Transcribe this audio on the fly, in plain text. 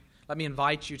let me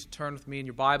invite you to turn with me in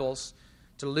your Bibles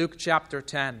to Luke chapter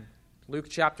 10. Luke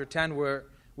chapter 10, where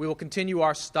we will continue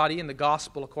our study in the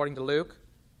Gospel according to Luke.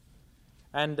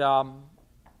 And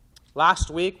last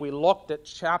week we looked at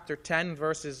chapter 10,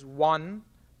 verses 1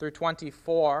 through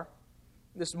 24.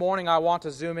 This morning I want to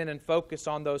zoom in and focus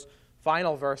on those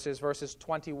final verses, verses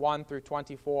 21 through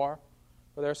 24,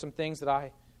 where there are some things that I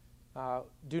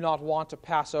do not want to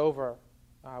pass over,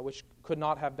 which could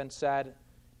not have been said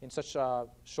in such a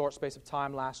short space of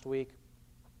time last week.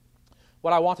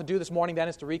 What I want to do this morning then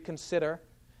is to reconsider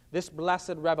this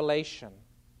blessed revelation.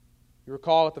 You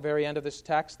recall at the very end of this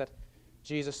text that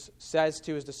Jesus says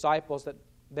to his disciples that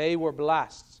they were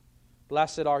blessed.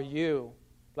 Blessed are you.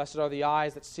 Blessed are the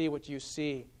eyes that see what you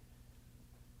see.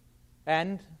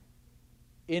 And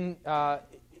in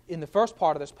the first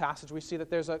part of this passage, we see that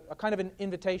there's a kind of an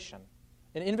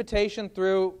invitation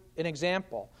through an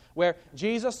example, where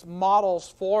Jesus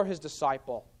models for his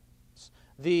disciples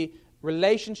the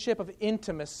relationship of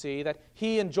intimacy that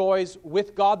he enjoys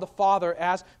with God the Father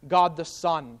as God the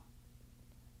Son,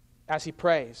 as he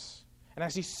prays, and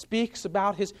as he speaks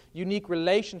about his unique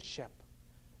relationship.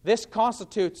 This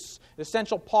constitutes the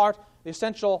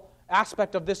essential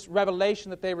aspect of this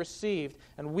revelation that they received,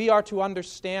 and we are to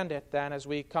understand it then as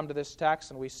we come to this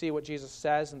text and we see what Jesus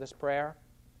says in this prayer.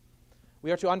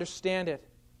 We are to understand it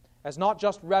as not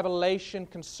just revelation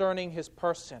concerning his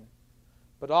person,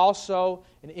 but also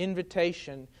an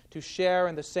invitation to share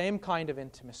in the same kind of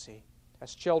intimacy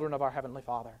as children of our Heavenly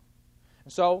Father.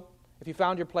 And so, if you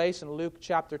found your place in Luke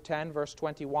chapter 10, verse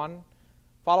 21,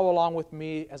 follow along with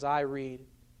me as I read.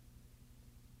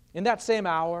 In that same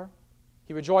hour,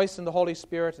 he rejoiced in the Holy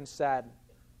Spirit and said,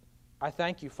 I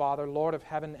thank you, Father, Lord of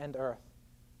heaven and earth,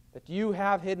 that you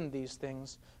have hidden these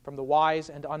things from the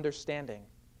wise and understanding,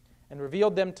 and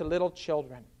revealed them to little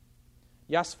children.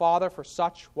 Yes, Father, for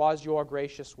such was your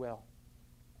gracious will.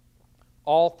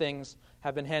 All things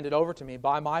have been handed over to me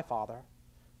by my Father,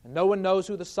 and no one knows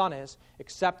who the Son is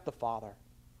except the Father,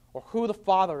 or who the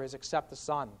Father is except the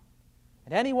Son,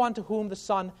 and anyone to whom the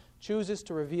Son chooses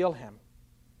to reveal him.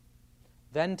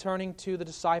 Then turning to the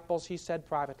disciples, he said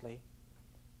privately,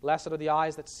 Blessed are the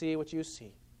eyes that see what you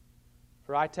see.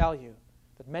 For I tell you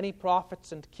that many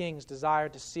prophets and kings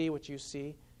desired to see what you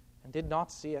see and did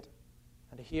not see it,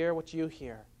 and to hear what you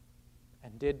hear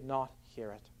and did not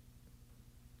hear it.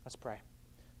 Let's pray.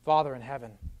 Father in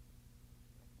heaven,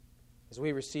 as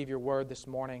we receive your word this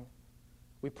morning,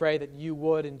 we pray that you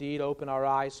would indeed open our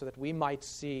eyes so that we might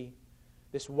see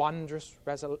this wondrous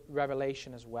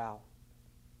revelation as well.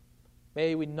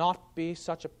 May we not be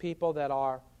such a people that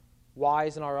are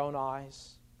wise in our own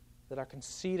eyes, that are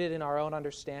conceited in our own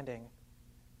understanding,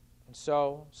 and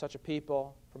so such a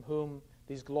people from whom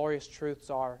these glorious truths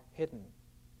are hidden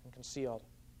and concealed.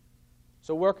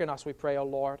 So work in us, we pray, O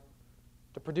Lord,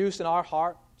 to produce in our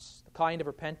hearts the kind of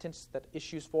repentance that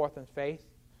issues forth in faith,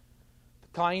 the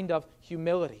kind of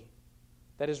humility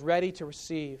that is ready to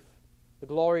receive the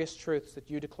glorious truths that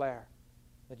you declare,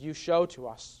 that you show to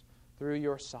us through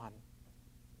your Son.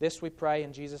 This we pray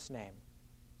in Jesus' name.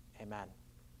 Amen.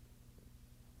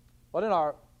 Well, in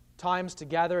our times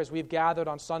together, as we've gathered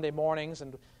on Sunday mornings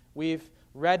and we've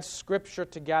read Scripture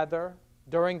together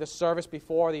during the service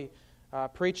before the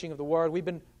preaching of the Word, we've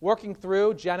been working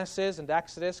through Genesis and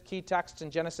Exodus, key texts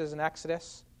in Genesis and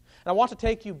Exodus. And I want to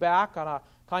take you back on a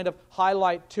kind of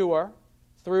highlight tour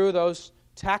through those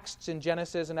texts in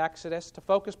Genesis and Exodus to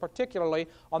focus particularly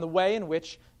on the way in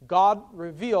which God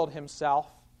revealed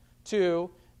himself to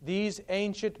these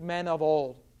ancient men of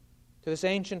old, to this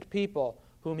ancient people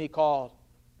whom he called.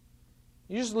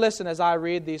 You just listen as I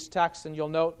read these texts and you'll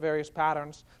note various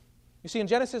patterns. You see, in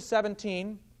Genesis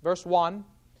 17, verse 1,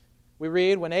 we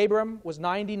read, When Abram was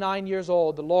 99 years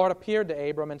old, the Lord appeared to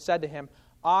Abram and said to him,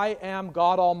 I am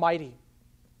God Almighty.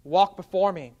 Walk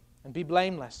before me and be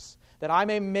blameless, that I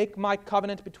may make my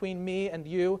covenant between me and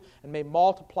you and may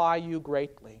multiply you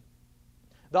greatly.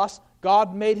 Thus,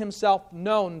 God made himself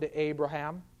known to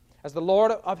Abraham as the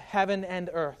Lord of heaven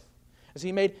and earth. As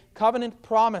he made covenant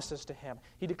promises to him,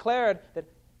 he declared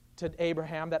to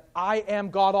Abraham that I am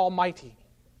God Almighty.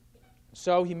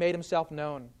 So he made himself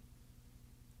known. In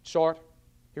short,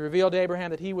 he revealed to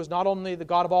Abraham that he was not only the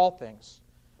God of all things,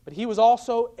 but he was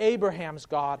also Abraham's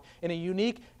God in a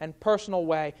unique and personal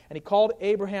way. And he called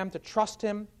Abraham to trust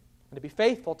him and to be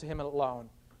faithful to him alone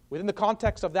within the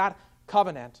context of that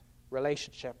covenant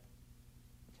relationship.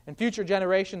 In future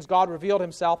generations, God revealed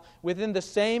himself within the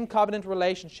same covenant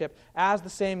relationship as the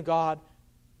same God.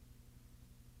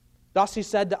 Thus he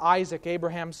said to Isaac,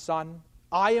 Abraham's son,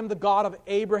 I am the God of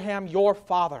Abraham, your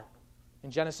father,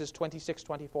 in Genesis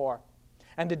 26:24.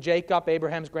 And to Jacob,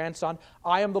 Abraham's grandson,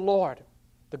 I am the Lord,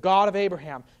 the God of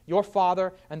Abraham, your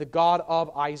father, and the God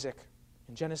of Isaac.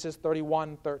 In Genesis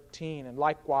 31:13, and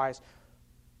likewise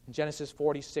in Genesis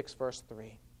 46, verse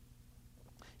 3.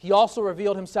 He also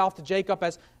revealed himself to Jacob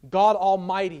as God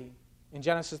Almighty in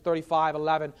Genesis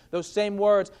 35:11, those same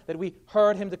words that we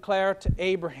heard him declare to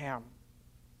Abraham,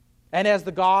 and as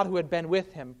the God who had been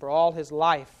with him for all his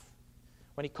life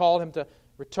when he called him to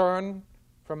return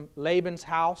from Laban's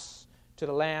house to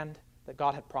the land that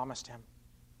God had promised him.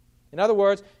 In other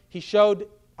words, he showed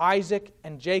Isaac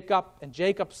and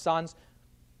Jacob's sons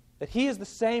that he is the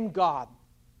same God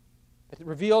that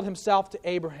revealed himself to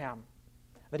Abraham,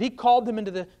 that he called them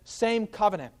into the same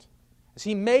covenant as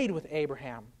he made with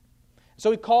Abraham.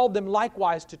 So he called them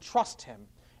likewise to trust him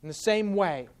in the same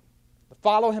way, to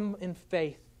follow him in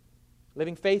faith,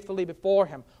 living faithfully before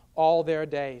him all their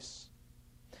days.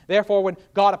 Therefore, when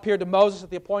God appeared to Moses at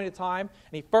the appointed time,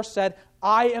 and he first said,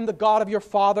 I am the God of your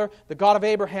father, the God of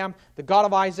Abraham, the God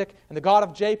of Isaac, and the God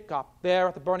of Jacob, there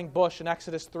at the burning bush in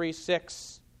Exodus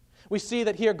 3:6. We see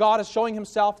that here God is showing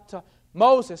himself to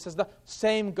Moses as the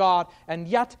same God, and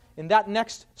yet in that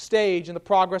next stage in the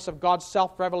progress of God's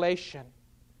self-revelation,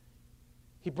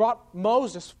 he brought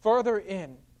Moses further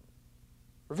in,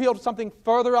 revealed something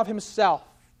further of himself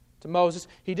to Moses.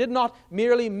 He did not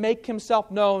merely make himself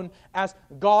known as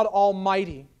God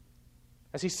Almighty,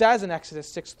 as he says in Exodus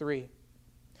 6:3,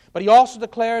 but he also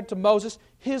declared to Moses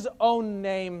his own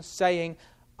name, saying,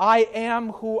 I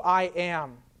am who I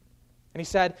am. And he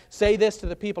said, say this to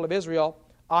the people of Israel,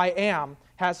 I am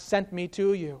has sent me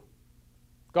to you.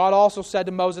 God also said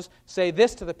to Moses, say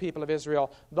this to the people of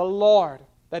Israel, the Lord,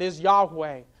 that is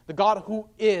Yahweh, the God who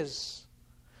is,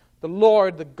 the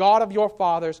Lord, the God of your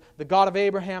fathers, the God of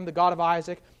Abraham, the God of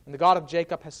Isaac, and the God of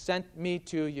Jacob has sent me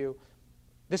to you.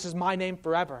 This is my name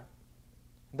forever.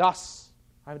 Thus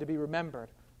I am to be remembered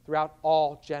throughout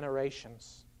all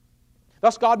generations.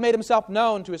 Thus God made himself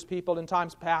known to his people in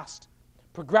times past,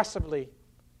 progressively.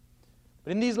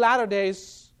 But in these latter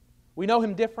days, we know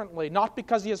him differently, not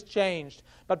because he has changed,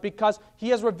 but because he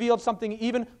has revealed something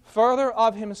even further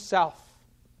of himself.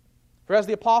 For as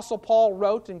the Apostle Paul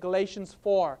wrote in Galatians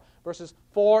 4, verses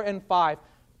 4 and 5,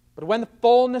 but when the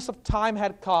fullness of time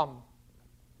had come,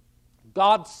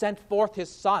 God sent forth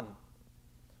his Son,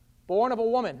 born of a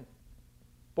woman,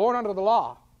 born under the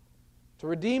law, to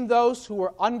redeem those who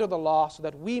were under the law, so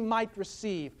that we might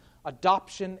receive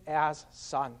adoption as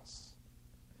sons.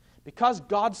 Because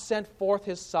God sent forth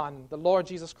his Son, the Lord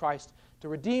Jesus Christ, to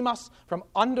redeem us from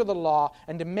under the law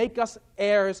and to make us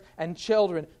heirs and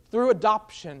children through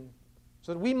adoption,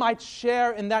 so that we might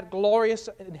share in that glorious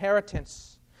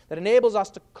inheritance that enables us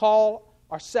to call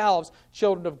ourselves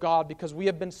children of God, because we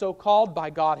have been so called by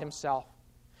God himself.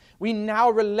 We now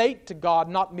relate to God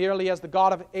not merely as the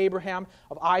God of Abraham,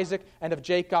 of Isaac, and of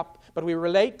Jacob, but we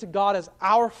relate to God as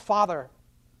our Father,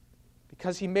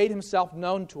 because he made himself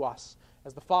known to us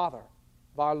as the Father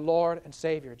of our Lord and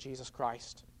Savior, Jesus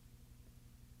Christ.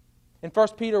 In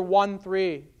 1 Peter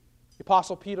 1:3, the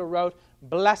Apostle Peter wrote,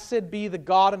 Blessed be the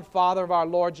God and Father of our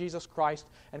Lord Jesus Christ.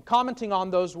 And commenting on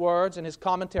those words in his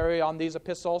commentary on these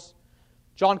epistles,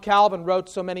 John Calvin wrote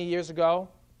so many years ago,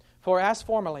 For as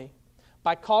formerly,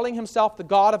 by calling himself the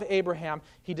God of Abraham,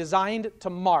 he designed to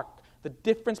mark the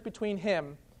difference between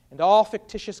him and all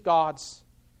fictitious gods,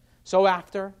 so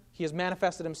after he has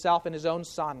manifested himself in his own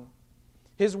Son,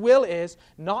 his will is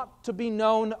not to be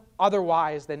known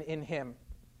otherwise than in him.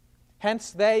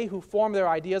 Hence they who form their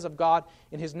ideas of God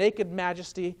in his naked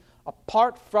majesty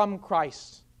apart from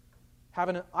Christ have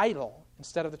an idol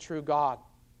instead of the true God.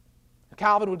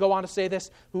 Calvin would go on to say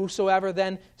this, Whosoever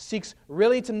then seeks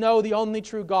really to know the only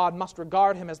true God must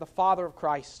regard him as the Father of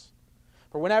Christ.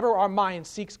 For whenever our mind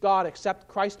seeks God except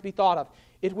Christ to be thought of,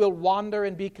 it will wander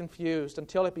and be confused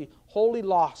until it be wholly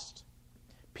lost.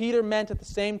 Peter meant at the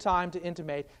same time to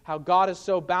intimate how God is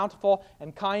so bountiful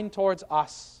and kind towards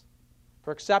us.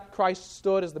 For except Christ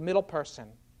stood as the middle person,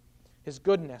 his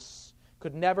goodness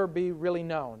could never be really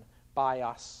known by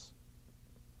us.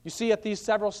 You see, at these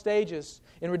several stages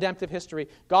in redemptive history,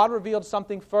 God revealed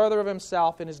something further of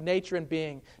himself in his nature and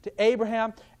being. To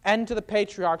Abraham and to the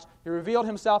patriarchs, he revealed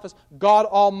himself as God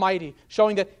Almighty,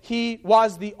 showing that he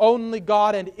was the only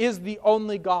God and is the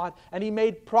only God. And he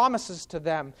made promises to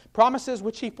them, promises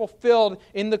which he fulfilled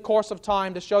in the course of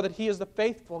time to show that he is the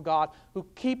faithful God who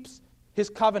keeps his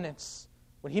covenants.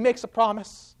 When he makes a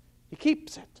promise, he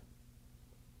keeps it.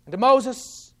 And to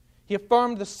Moses, he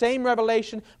affirmed the same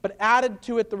revelation, but added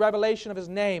to it the revelation of his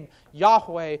name,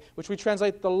 Yahweh, which we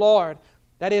translate the Lord.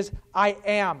 That is, I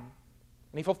am.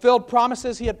 And he fulfilled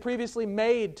promises he had previously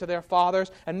made to their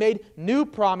fathers and made new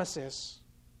promises.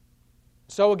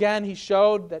 So again, he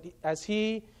showed that as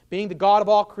he, being the God of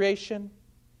all creation,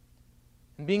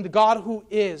 and being the God who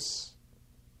is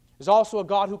also a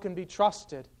God who can be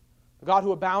trusted, a God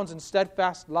who abounds in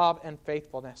steadfast love and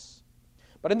faithfulness.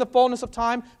 But in the fullness of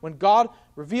time, when God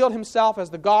revealed himself as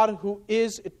the God who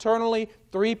is eternally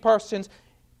three persons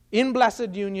in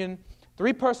blessed union,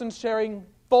 three persons sharing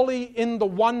fully in the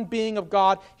one being of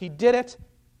God, he did it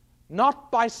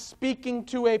not by speaking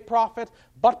to a prophet,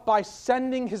 but by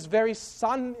sending his very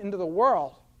Son into the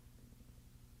world.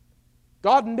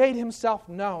 God made himself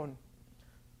known,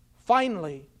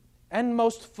 finally and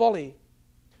most fully,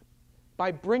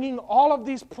 by bringing all of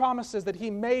these promises that he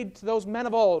made to those men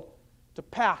of old to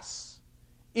pass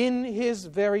in his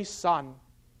very Son,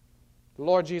 the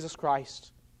Lord Jesus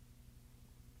Christ.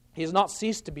 He has not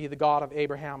ceased to be the God of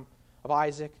Abraham, of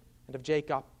Isaac, and of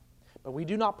Jacob. But we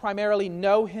do not primarily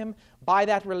know him by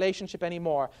that relationship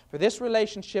anymore. For this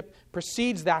relationship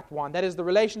precedes that one. That is, the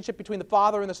relationship between the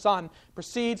Father and the Son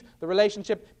precedes the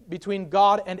relationship between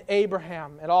God and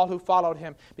Abraham and all who followed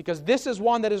him. Because this is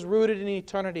one that is rooted in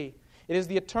eternity. It is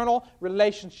the eternal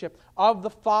relationship of the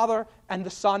Father and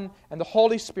the Son and the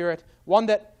Holy Spirit, one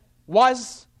that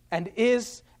was and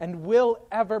is and will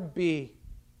ever be.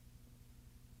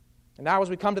 And now as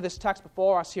we come to this text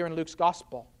before us here in Luke's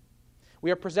Gospel, we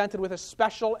are presented with a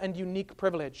special and unique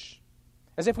privilege,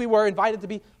 as if we were invited to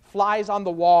be flies on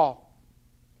the wall,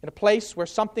 in a place where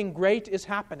something great is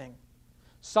happening,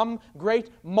 some great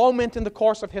moment in the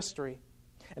course of history.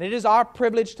 And it is our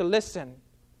privilege to listen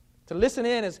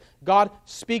in as God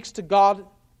speaks to God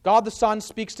the Son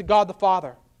speaks to God the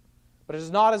Father. But it is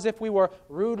not as if we were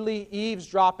rudely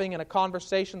eavesdropping in a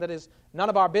conversation that is none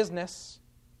of our business.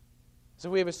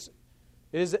 It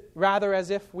is rather as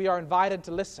if we are invited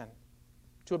to listen,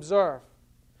 to observe,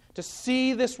 to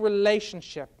see this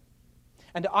relationship,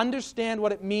 and to understand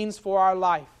what it means for our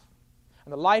life,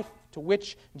 and the life to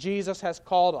which Jesus has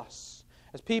called us,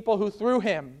 as people who through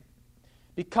him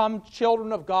become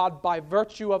children of God by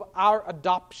virtue of our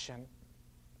adoption.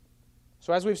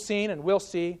 So as we've seen and will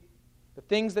see, the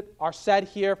things that are said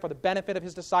here for the benefit of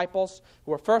his disciples,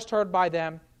 who were first heard by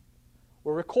them,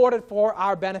 were recorded for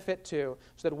our benefit too,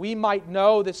 so that we might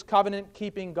know this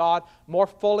covenant-keeping God more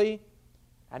fully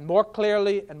and more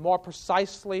clearly and more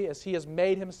precisely as he has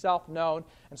made himself known,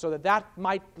 and so that that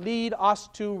might lead us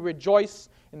to rejoice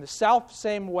in the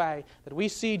self-same way that we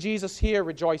see Jesus here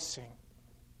rejoicing,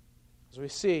 as we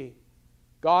see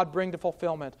God bring to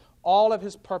fulfillment all of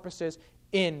his purposes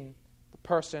in the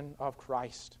person of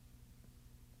Christ.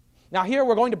 Now here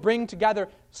we're going to bring together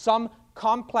some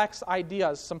complex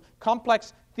ideas, some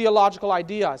complex theological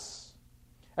ideas.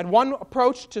 And one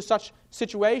approach to such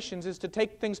situations is to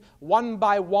take things one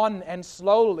by one and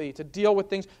slowly, to deal with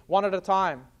things one at a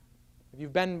time. If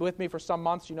you've been with me for some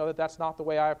months, you know that that's not the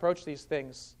way I approach these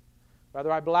things.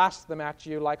 Rather, I blast them at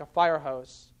you like a fire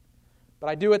hose. But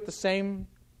I do it the same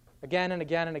again and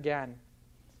again and again,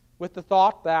 with the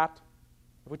thought that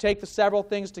if we take the several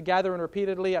things together and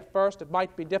repeatedly at first, it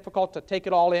might be difficult to take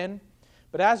it all in.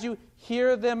 But as you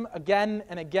hear them again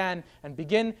and again and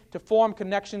begin to form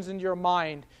connections in your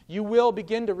mind, you will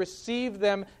begin to receive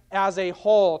them as a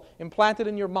whole, implanted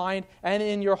in your mind and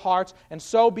in your hearts, and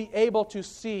so be able to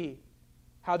see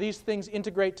how these things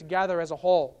integrate together as a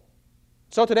whole.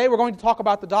 So today we're going to talk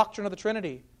about the doctrine of the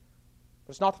Trinity.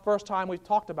 But it's not the first time we've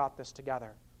talked about this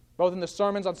together, both in the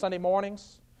sermons on Sunday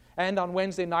mornings and on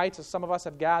Wednesday nights, as some of us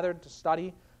have gathered to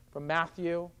study from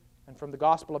Matthew and from the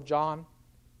Gospel of John.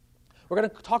 We're going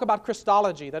to talk about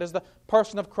Christology, that is the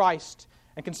person of Christ,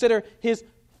 and consider his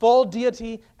full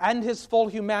deity and his full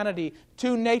humanity,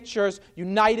 two natures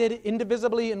united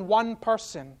indivisibly in one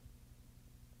person.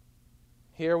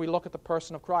 Here we look at the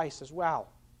person of Christ as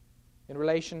well, in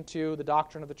relation to the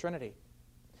doctrine of the Trinity.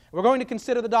 We're going to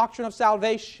consider the doctrine of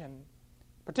salvation,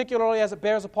 particularly as it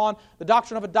bears upon the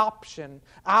doctrine of adoption,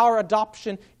 our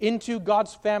adoption into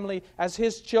God's family as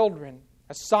his children,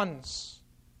 as sons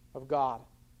of God.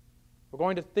 We're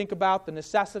going to think about the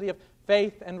necessity of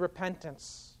faith and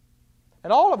repentance.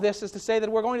 And all of this is to say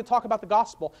that we're going to talk about the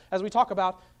gospel as we talk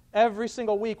about every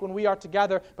single week when we are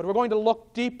together, but we're going to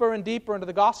look deeper and deeper into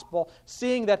the gospel,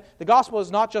 seeing that the gospel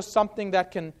is not just something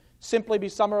that can simply be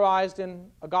summarized in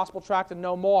a gospel tract and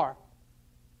no more.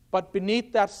 But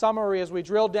beneath that summary, as we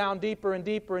drill down deeper and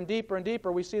deeper and deeper and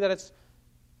deeper, we see that it's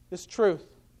this truth,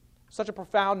 such a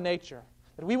profound nature,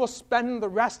 that we will spend the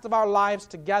rest of our lives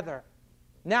together,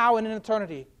 now and in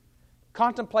eternity,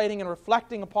 contemplating and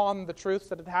reflecting upon the truths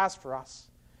that it has for us,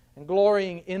 and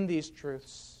glorying in these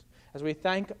truths as we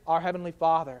thank our Heavenly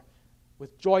Father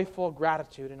with joyful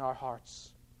gratitude in our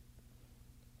hearts.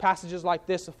 passages like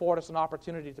this afford us an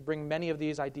opportunity to bring many of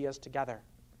these ideas together.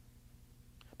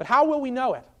 But how will we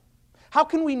know it? How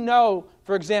can we know,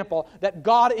 for example, that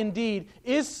God indeed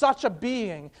is such a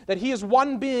being, that He is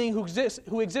one being who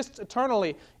exists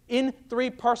eternally in three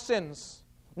persons?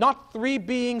 Not three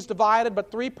beings divided,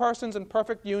 but three persons in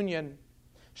perfect union,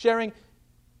 sharing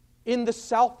in the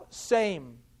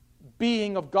self-same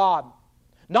being of God.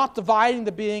 Not dividing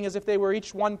the being as if they were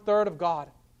each one-third of God,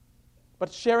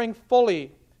 but sharing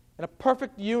fully in a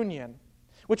perfect union,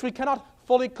 which we cannot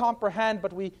fully comprehend,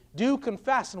 but we do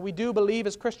confess and we do believe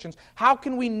as Christians. How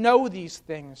can we know these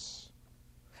things?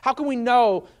 How can we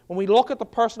know, when we look at the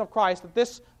person of Christ, that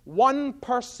this one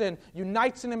person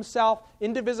unites in Himself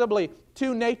indivisibly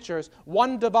two natures,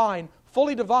 one divine,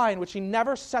 fully divine, which He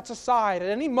never sets aside at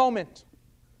any moment,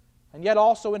 and yet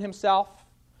also in Himself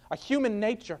a human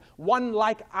nature, one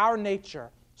like our nature,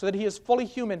 so that He is fully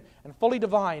human and fully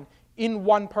divine in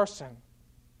one person?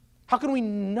 How can we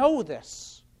know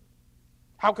this?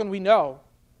 How can we know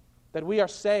that we are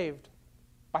saved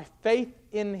by faith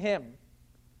in Him?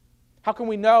 How can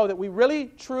we know that we really,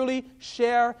 truly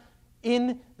share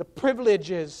in the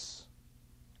privileges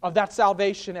of that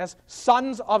salvation as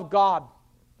sons of God,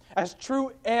 as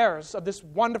true heirs of this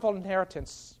wonderful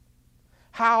inheritance?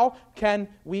 How can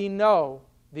we know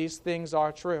these things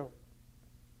are true?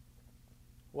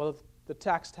 Well, the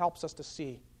text helps us to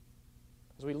see.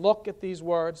 As we look at these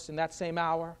words in that same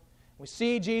hour, we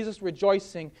see Jesus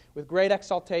rejoicing with great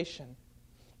exultation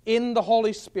in the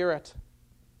Holy Spirit.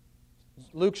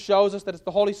 Luke shows us that it's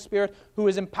the Holy Spirit who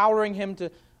is empowering him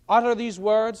to utter these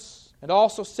words, and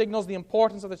also signals the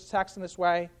importance of this text in this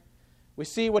way. We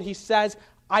see what he says: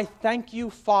 I thank you,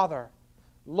 Father,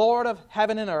 Lord of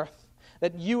heaven and earth,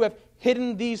 that you have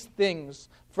hidden these things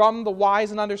from the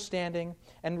wise and understanding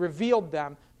and revealed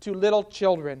them to little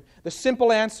children. The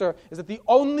simple answer is that the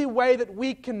only way that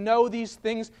we can know these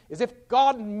things is if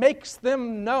God makes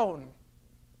them known.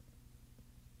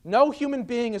 No human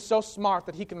being is so smart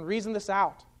that he can reason this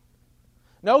out.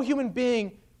 No human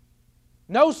being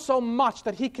knows so much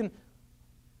that he can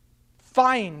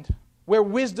find where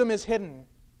wisdom is hidden,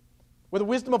 where the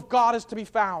wisdom of God is to be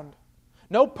found.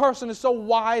 No person is so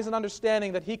wise and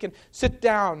understanding that he can sit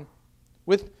down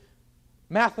with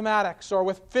mathematics or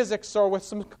with physics or with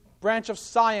some branch of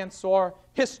science or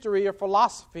history or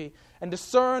philosophy and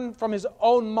discern from his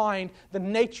own mind the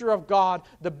nature of God,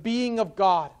 the being of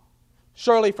God.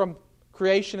 Surely from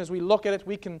creation, as we look at it,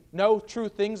 we can know true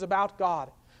things about God.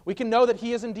 We can know that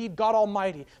He is indeed God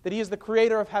Almighty, that He is the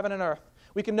creator of heaven and earth.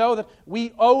 We can know that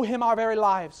we owe Him our very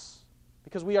lives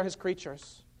because we are His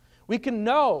creatures. We can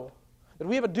know that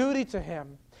we have a duty to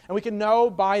Him, and we can know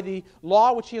by the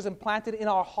law which He has implanted in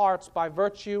our hearts by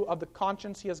virtue of the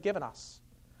conscience He has given us,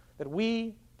 that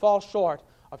we fall short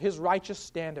of His righteous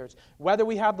standards, whether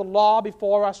we have the law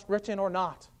before us written or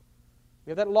not. We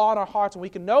have that law in our hearts, and we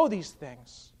can know these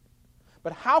things.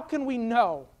 But how can we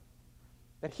know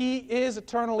that He is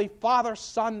eternally Father,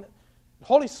 Son, and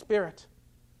Holy Spirit,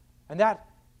 and that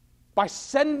by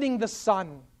sending the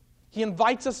Son, He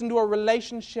invites us into a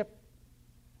relationship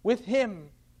with Him?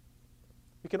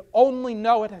 We can only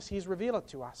know it as He's revealed it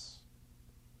to us.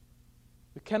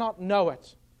 We cannot know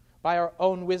it by our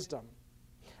own wisdom.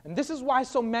 And this is why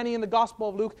so many in the Gospel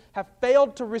of Luke have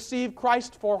failed to receive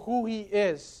Christ for who He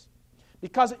is.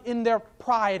 Because in their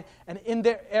pride and in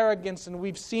their arrogance, and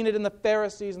we've seen it in the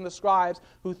Pharisees and the scribes,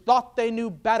 who thought they knew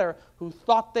better, who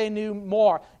thought they knew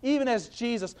more, even as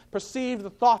Jesus perceived the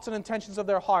thoughts and intentions of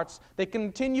their hearts, they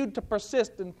continued to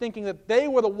persist in thinking that they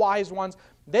were the wise ones,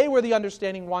 they were the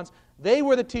understanding ones, they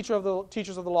were the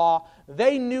teachers of the law,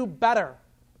 they knew better.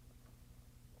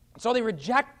 So they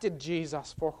rejected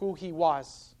Jesus for who He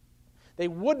was. They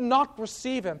would not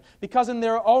receive Him because in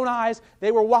their own eyes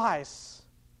they were wise.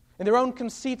 In their own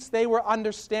conceits, they were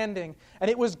understanding. And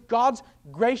it was God's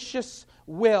gracious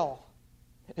will,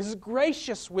 His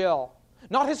gracious will,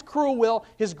 not His cruel will,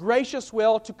 His gracious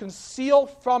will to conceal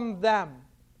from them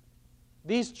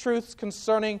these truths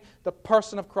concerning the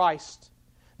person of Christ,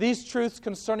 these truths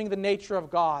concerning the nature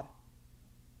of God.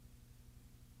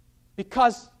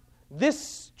 Because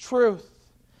this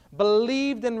truth,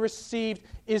 believed and received,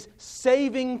 is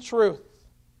saving truth.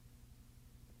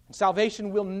 And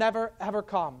salvation will never, ever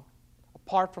come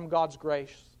apart from God's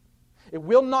grace. It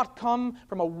will not come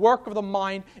from a work of the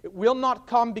mind. It will not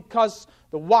come because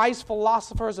the wise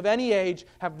philosophers of any age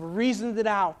have reasoned it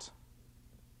out.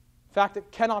 In fact,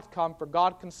 it cannot come, for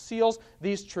God conceals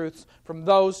these truths from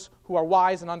those who are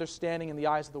wise and understanding in the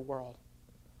eyes of the world.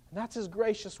 And that's His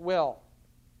gracious will.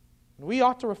 And we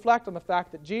ought to reflect on the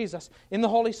fact that Jesus, in the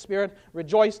Holy Spirit,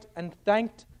 rejoiced and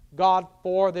thanked God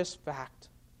for this fact.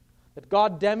 that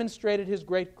God demonstrated His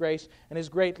great grace and His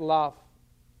great love.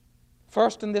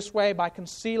 First in this way, by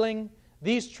concealing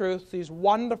these truths, these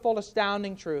wonderful,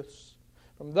 astounding truths,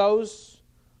 from those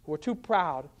who were too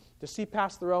proud to see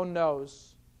past their own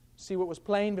nose, see what was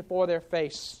plain before their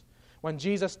face, when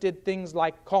Jesus did things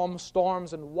like calm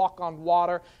storms and walk on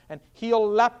water and heal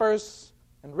lepers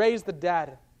and raise the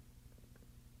dead.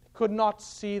 They could not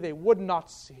see, they would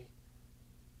not see,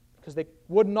 because they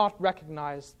would not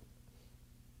recognize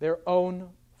their own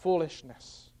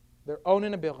foolishness, their own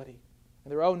inability,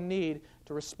 and their own need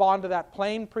to respond to that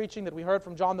plain preaching that we heard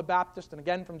from John the Baptist and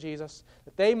again from Jesus,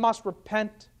 that they must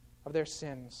repent of their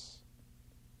sins.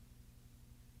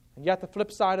 And yet the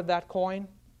flip side of that coin,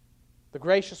 the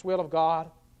gracious will of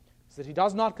God, is that He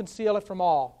does not conceal it from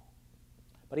all,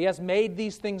 but He has made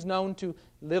these things known to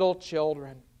little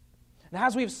children. And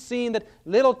as we've seen that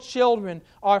little children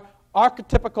are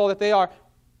archetypical, that they are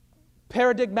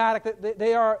paradigmatic, that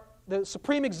they are the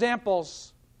supreme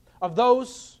examples of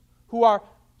those who are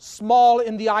small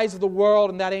in the eyes of the world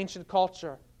in that ancient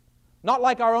culture. Not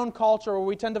like our own culture where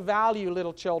we tend to value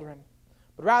little children,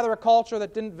 but rather a culture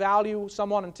that didn't value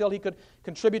someone until he could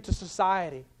contribute to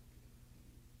society.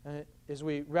 As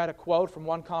we read a quote from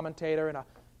one commentator, in a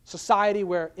society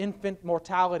where infant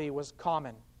mortality was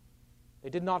common, they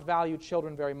did not value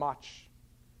children very much.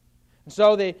 And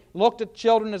so they looked at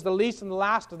children as the least and the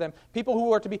last of them, people who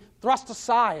were to be thrust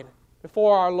aside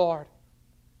before our Lord.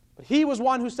 But He was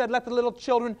one who said, "Let the little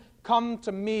children come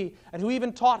to me," and who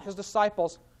even taught His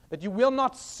disciples that you will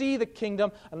not see the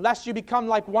kingdom unless you become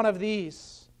like one of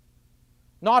these.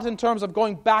 Not in terms of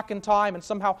going back in time and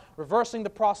somehow reversing the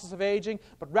process of aging,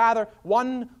 but rather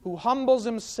one who humbles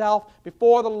himself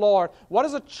before the Lord. What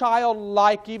is a child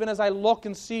like, even as I look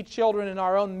and see children in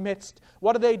our own midst?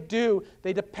 What do?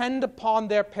 They depend upon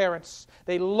their parents.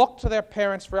 They look to their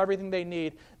parents for everything they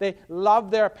need. They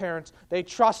love their parents. They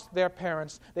trust their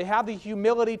parents. They have the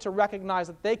humility to recognize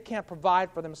that they can't provide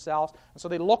for themselves, and so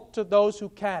they look to those who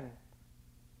can.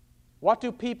 What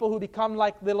do people who become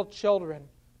like little children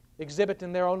exhibit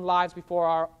in their own lives before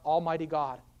our Almighty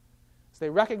God? So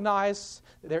they recognize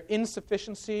their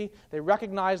insufficiency, they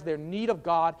recognize their need of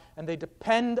God, and they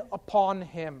depend upon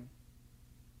Him.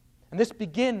 And this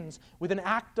begins with an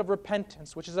act of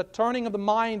repentance, which is a turning of the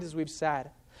mind, as we've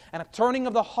said, and a turning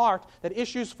of the heart that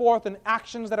issues forth in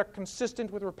actions that are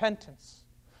consistent with repentance.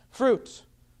 Fruit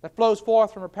that flows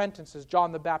forth from repentance, as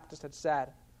John the Baptist had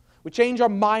said. We change our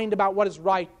mind about what is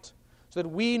right, so that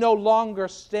we no longer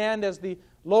stand as the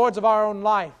lords of our own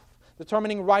life,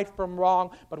 determining right from wrong,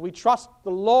 but we trust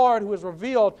the Lord who has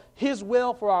revealed His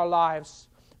will for our lives.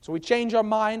 So we change our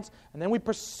minds, and then we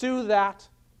pursue that,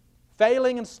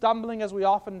 failing and stumbling as we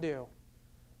often do.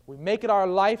 We make it our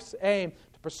life's aim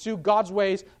to pursue God's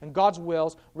ways and God's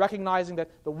wills, recognizing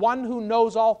that the one who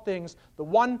knows all things, the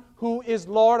one who is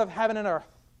Lord of heaven and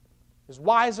earth, is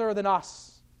wiser than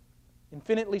us,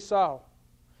 infinitely so.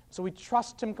 So we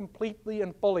trust Him completely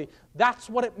and fully. That's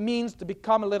what it means to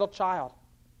become a little child.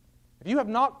 If you have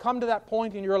not come to that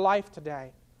point in your life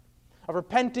today, of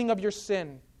repenting of your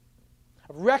sin,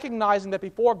 of recognizing that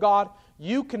before God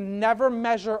you can never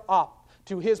measure up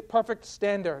to His perfect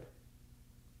standard,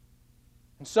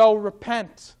 and so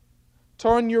repent,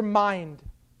 turn your mind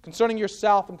concerning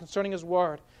yourself and concerning His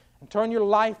Word, and turn your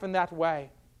life in that way,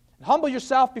 and humble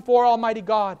yourself before Almighty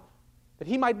God, that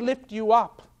He might lift you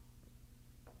up.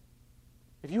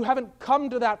 If you haven't come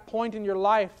to that point in your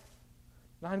life,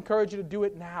 I encourage you to do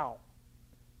it now.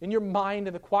 In your mind,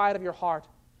 in the quiet of your heart,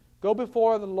 go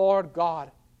before the Lord God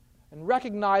and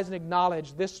recognize and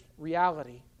acknowledge this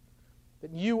reality,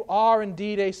 that you are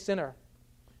indeed a sinner.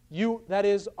 You, that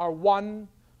is, are one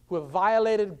who have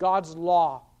violated God's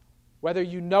law, whether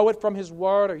you know it from His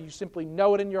Word or you simply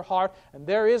know it in your heart, and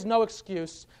there is no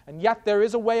excuse, and yet there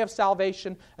is a way of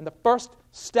salvation, and the first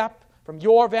step from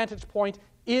your vantage point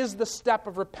is the step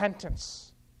of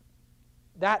repentance.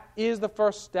 That is the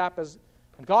first step,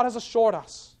 and God has assured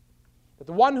us that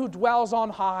the one who dwells on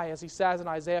high, as He says in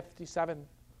Isaiah 57,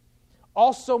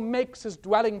 also makes His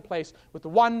dwelling place with the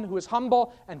one who is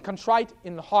humble and contrite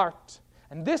in heart.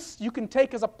 And this you can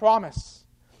take as a promise.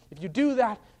 If you do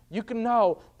that, you can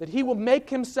know that He will make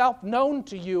Himself known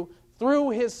to you through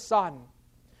His Son.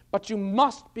 But you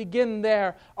must begin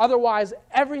there. Otherwise,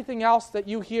 everything else that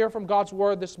you hear from God's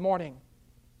Word this morning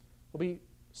will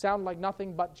sound like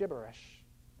nothing but gibberish.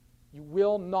 You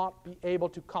will not be able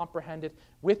to comprehend it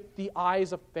with the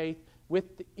eyes of faith,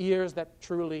 with the ears that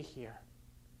truly hear.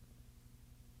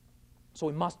 So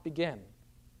we must begin,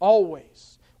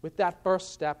 always, with that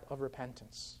first step of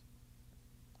repentance.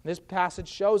 This passage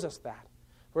shows us that,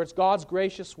 for it's God's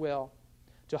gracious will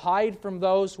to hide from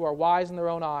those who are wise in their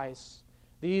own eyes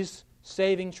these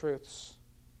saving truths,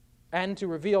 and to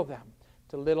reveal them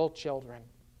to little children.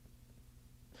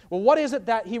 Well, what is it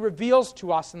that he reveals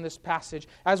to us in this passage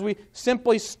as we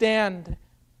simply stand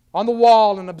on the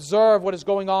wall and observe what is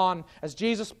going on as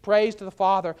Jesus prays to the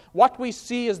Father? What we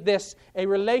see is this: a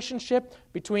relationship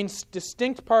between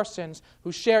distinct persons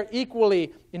who share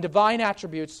equally in divine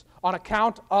attributes on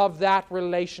account of that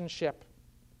relationship.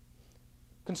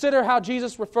 Consider how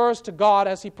Jesus refers to God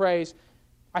as he prays,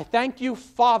 "I thank you,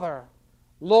 Father,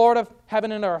 Lord of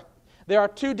heaven and earth." There are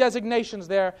two designations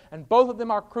there, and both of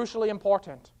them are crucially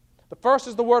important. The first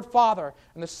is the word Father,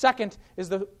 and the second is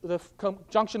the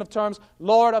conjunction of terms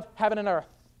Lord of heaven and earth.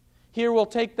 Here we'll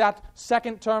take that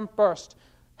second term first.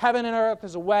 Heaven and earth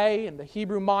is a way in the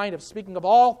Hebrew mind of speaking of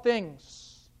all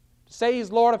things. To say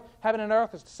He's Lord of heaven and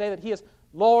earth is to say that He is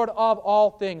Lord of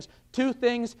all things. Two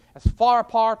things as far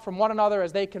apart from one another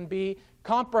as they can be,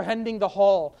 comprehending the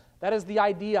whole. That is the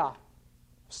idea of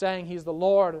saying He's the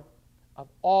Lord of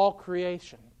all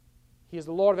creation. He is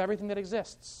the Lord of everything that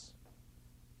exists.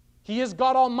 He is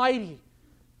God Almighty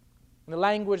in the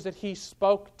language that He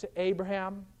spoke to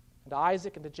Abraham and to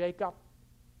Isaac and to Jacob.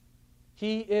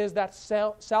 He is that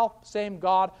self-same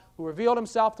God who revealed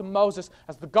Himself to Moses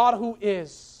as the God who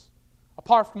is,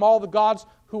 apart from all the gods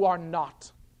who are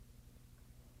not,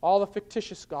 all the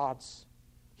fictitious gods.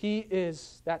 He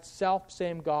is that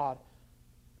self-same God,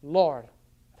 Lord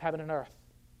of heaven and earth.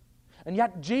 And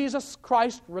yet Jesus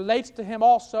Christ relates to Him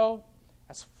also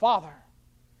as Father.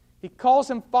 He calls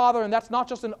Him Father, and that's not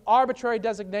just an arbitrary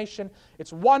designation.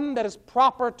 It's one that is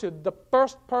proper to the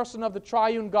first person of the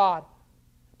triune God.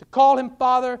 To call Him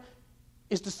Father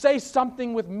is to say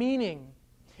something with meaning.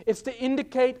 It's to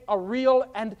indicate a real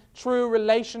and true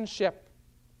relationship.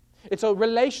 It's a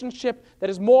relationship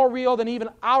that is more real than even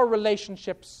our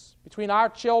relationships between our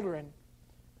children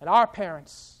and our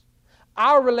parents.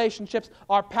 Our relationships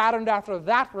are patterned after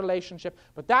that relationship,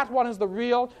 but that one is the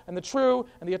real and the true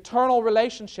and the eternal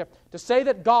relationship. To say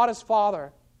that God is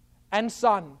Father and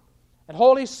Son and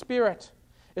Holy Spirit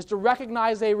is to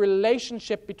recognize a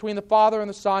relationship between the Father and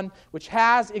the Son which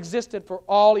has existed for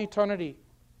all eternity.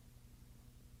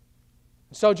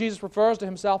 And so Jesus refers to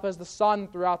Himself as the Son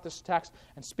throughout this text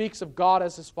and speaks of God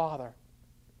as His Father.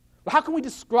 But how can we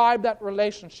describe that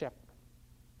relationship?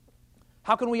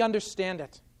 How can we understand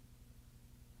it?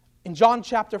 In John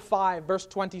chapter 5, verse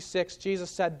 26, Jesus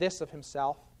said this of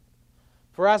Himself: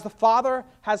 "For as the Father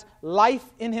has life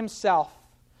in Himself,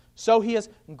 so He has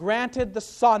granted the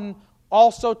Son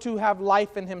also to have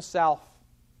life in Himself."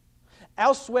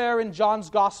 Elsewhere in John's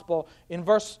Gospel, in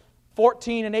verse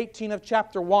 14 and 18 of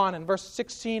chapter 1, and verse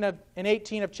 16 and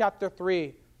 18 of chapter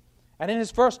 3, and in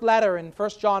his first letter in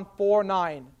 1 John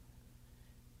 4:9,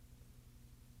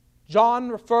 John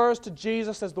refers to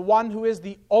Jesus as the one who is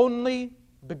the only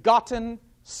begotten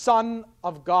Son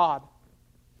of God.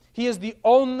 He is the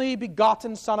only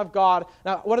begotten Son of God.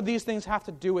 Now, what do these things have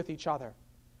to do with each other?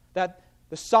 That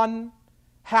the Son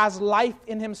has life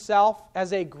in Himself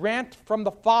as a grant from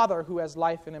the Father who has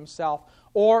life in Himself.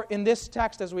 Or in this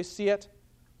text as we see it,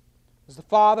 as the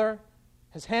Father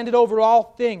has handed over all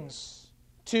things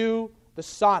to the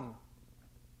Son.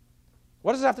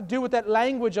 What does it have to do with that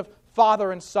language of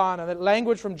Father and Son, and that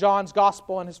language from John's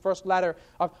Gospel in his first letter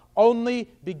of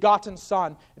only begotten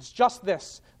Son? It's just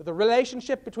this, that the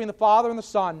relationship between the Father and the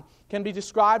Son can be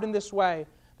described in this way,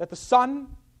 that the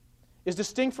Son is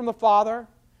distinct from the Father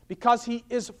because He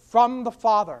is from the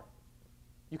Father.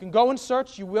 You can go and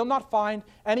search, you will not find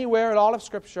anywhere in all of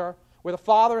Scripture where the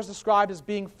Father is described as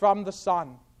being from the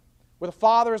Son, where the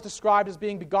Father is described as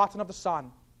being begotten of the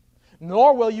Son.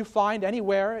 Nor will you find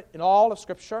anywhere in all of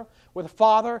Scripture where the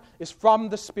Father is from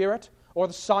the Spirit or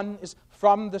the Son is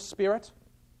from the Spirit,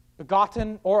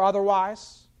 begotten or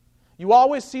otherwise. You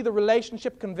always see the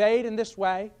relationship conveyed in this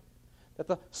way, that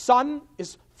the Son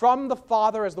is from the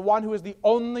Father as the one who is the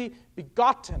only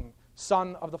begotten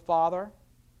Son of the Father,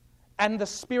 and the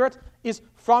Spirit is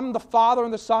from the Father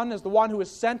and the Son as the one who is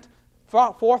sent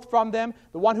forth from them,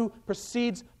 the one who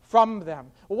proceeds from them.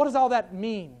 Well, what does all that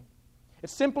mean?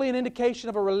 It's simply an indication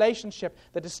of a relationship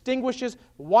that distinguishes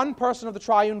one person of the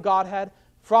triune Godhead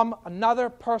from another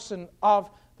person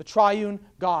of the triune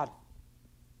God.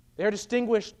 They are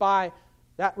distinguished by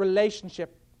that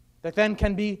relationship that then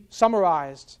can be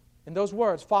summarized in those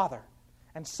words, Father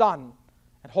and Son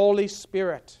and Holy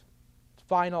Spirit.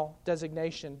 Final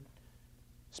designation,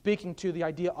 speaking to the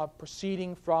idea of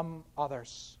proceeding from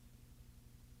others.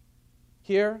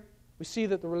 Here, we see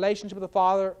that the relationship of the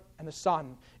Father and the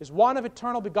Son is one of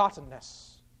eternal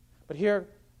begottenness. But here,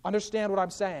 understand what I'm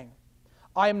saying.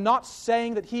 I am not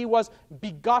saying that he was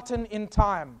begotten in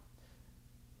time.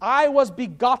 I was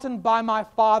begotten by my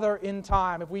Father in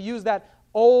time. If we use that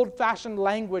old-fashioned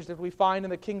language that we find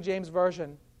in the King James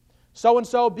Version,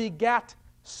 so-and-so begat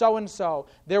so-and-so.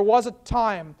 There was a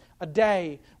time, a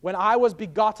day, when I was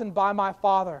begotten by my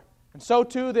Father. And so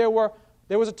too there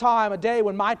was a time, a day,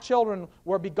 when my children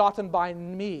were begotten by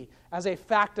me, as a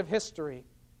fact of history.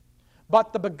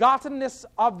 But the begottenness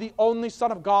of the only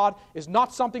Son of God is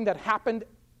not something that happened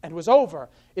and was over.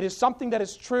 It is something that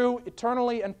is true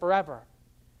eternally and forever.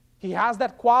 He has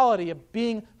that quality of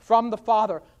being from the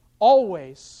Father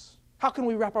always. How can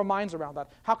we wrap our minds around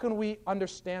that? How can we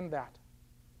understand that?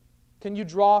 Can you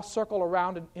draw a circle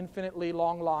around an infinitely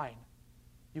long line?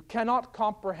 You cannot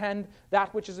comprehend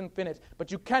that which is infinite,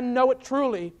 but you can know it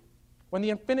truly when the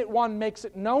infinite one makes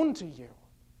it known to you.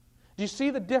 Do you see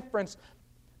the difference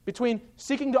between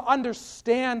seeking to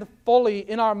understand fully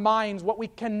in our minds what we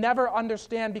can never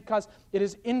understand because it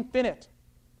is infinite,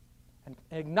 and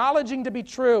acknowledging to be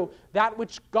true that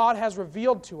which God has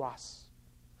revealed to us?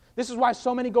 This is why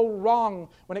so many go wrong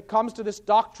when it comes to this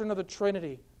doctrine of the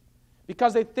Trinity,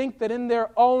 because they think that in their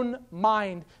own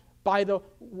mind, by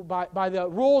the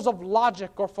rules of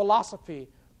logic or philosophy,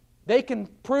 they can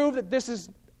prove that this is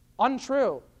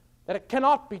untrue, that it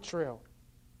cannot be true,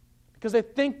 because they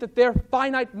think that their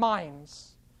finite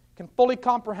minds can fully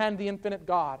comprehend the infinite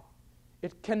God.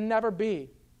 It can never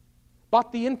be.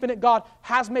 But the infinite God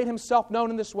has made himself known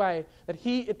in this way, that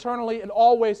he eternally and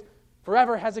always,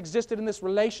 forever, has existed in this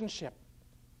relationship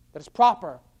that is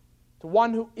proper to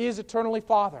one who is eternally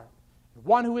Father, and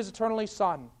one who is eternally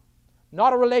Son.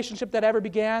 Not a relationship that ever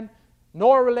began,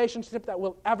 nor a relationship that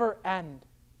will ever end.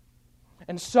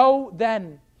 And so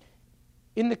then,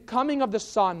 in the coming of the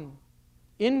Son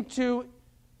into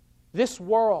this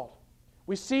world,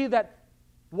 we see that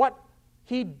what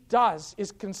he does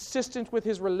is consistent with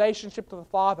his relationship to the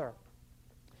Father.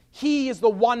 He is the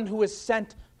one who is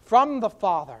sent from the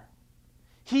Father.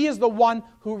 He is the one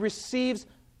who receives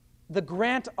the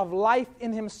grant of life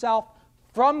in himself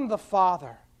from the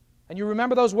Father. And you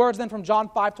remember those words then from John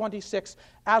 5:26.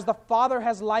 As the Father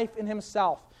has life in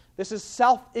himself, this is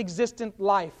self-existent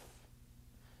life,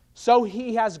 so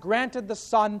he has granted the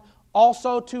Son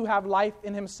also to have life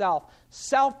in himself.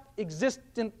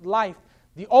 Self-existent life.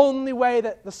 The only way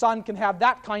that the Son can have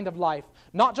that kind of life,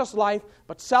 not just life,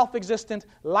 but self-existent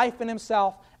life in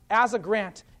himself as a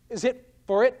grant, is it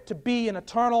for it to be an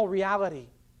eternal reality.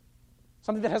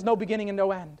 Something that has no beginning and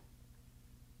no end.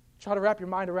 Try to wrap your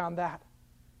mind around that.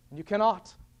 And you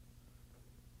cannot.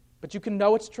 But you can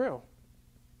know it's true.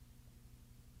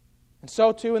 And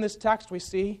so too in this text we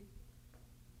see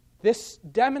this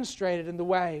demonstrated in the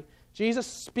way Jesus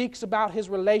speaks about his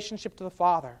relationship to the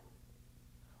Father.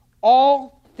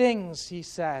 All things, he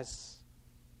says,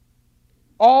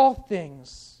 all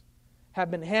things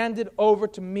have been handed over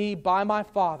to me by my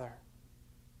Father.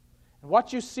 And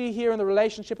what you see here in the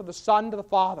relationship of the Son to the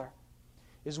Father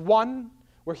is one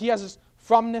where he has his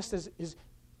fromness, his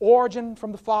origin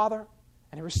from the Father,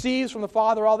 and he receives from the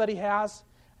Father all that he has,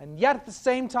 and yet at the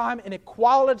same time, in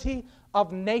equality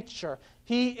of nature,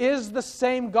 he is the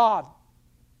same God,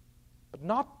 but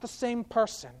not the same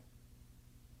person.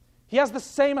 He has the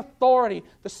same authority,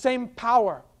 the same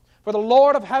power. For the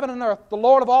Lord of heaven and earth, the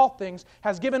Lord of all things,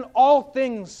 has given all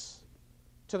things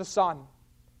to the Son,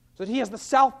 so that he has the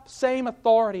self-same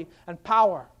authority and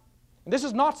power. And this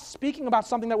is not speaking about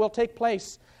something that will take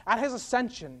place at his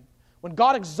ascension, when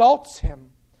God exalts him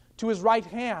to his right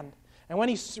hand, and when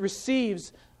he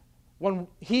receives, when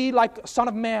he, like a Son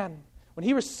of Man, when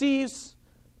he receives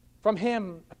from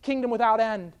him a kingdom without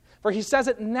end. For he says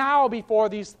it now before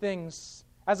these things,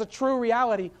 as a true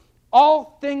reality.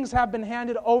 All things have been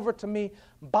handed over to me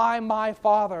by my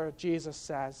Father, Jesus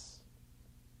says.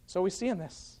 So we see in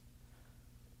this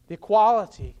the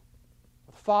equality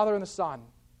of the Father and the Son.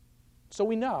 So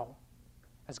we know,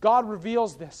 as God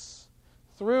reveals this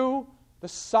through the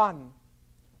Son,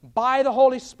 by the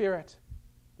Holy Spirit,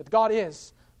 that God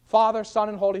is Father, Son,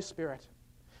 and Holy Spirit.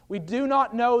 We do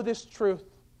not know this truth,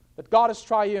 that God is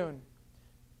triune,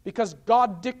 because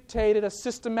God dictated a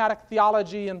systematic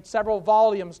theology in several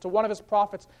volumes to one of his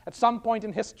prophets at some point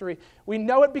in history. We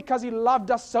know it because he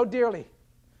loved us so dearly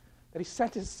that he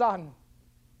sent his Son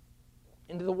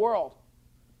into the world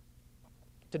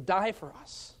to die for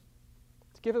us,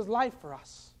 to give his life for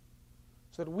us,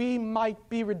 so that we might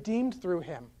be redeemed through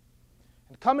him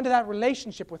and come into that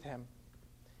relationship with him.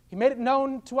 He made it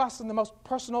known to us in the most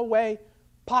personal way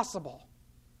possible,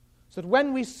 so that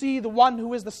when we see the one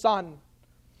who is the Son,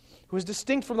 who is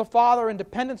distinct from the Father in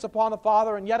dependence upon the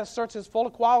Father and yet asserts his full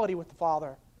equality with the Father,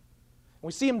 and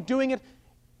we see him doing it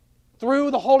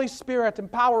through the Holy Spirit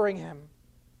empowering him,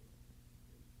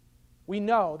 we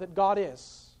know that God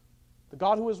is, the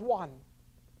God who is one,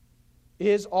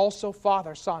 is also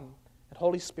Father, Son, and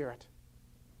Holy Spirit.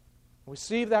 We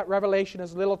receive that revelation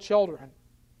as little children,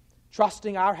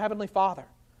 trusting our Heavenly Father,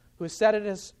 who has said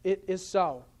it is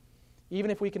so, even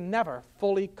if we can never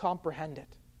fully comprehend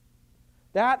it.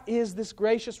 That is this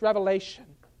gracious revelation,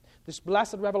 this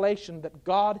blessed revelation that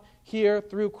God here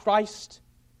through Christ,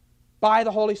 by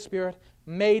the Holy Spirit,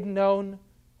 made known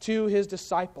to his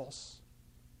disciples.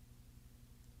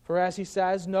 For as he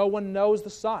says, no one knows the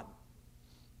Son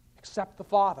except the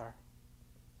Father,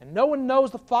 and no one knows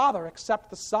the Father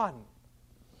except the Son,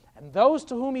 and those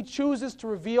to whom he chooses to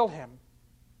reveal him.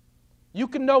 You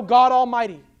can know God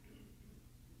Almighty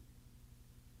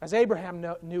as Abraham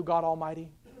knew God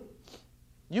Almighty.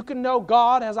 You can know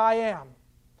God as I am,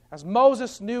 as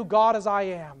Moses knew God as I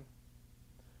am.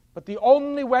 But the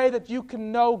only way that you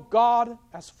can know God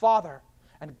as Father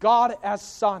and God as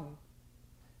Son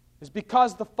is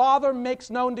because the Father makes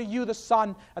known to you the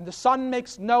Son, and the Son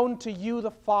makes known to you the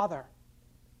Father.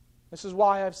 This is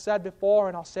why I've said before,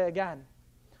 and I'll say again,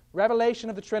 revelation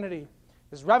of the Trinity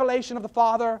is revelation of the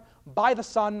Father by the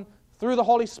Son through the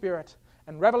Holy Spirit,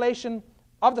 and revelation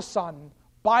of the Son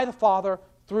by the Father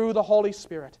through the Holy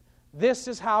Spirit. This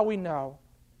is how we know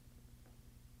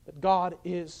that God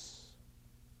is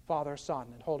Father, Son,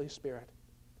 and Holy Spirit.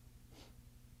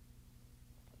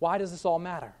 Why does this all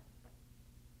matter?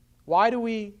 Why do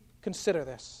we consider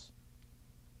this?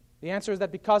 The answer is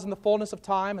that because in the fullness of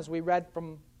time, as we read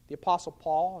from the Apostle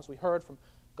Paul, as we heard from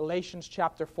Galatians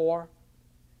chapter 4,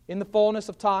 in the fullness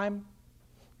of time,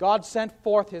 God sent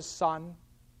forth his Son,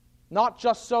 not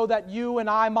just so that you and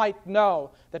I might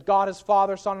know that God is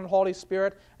Father, Son, and Holy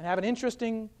Spirit, and have an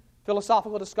interesting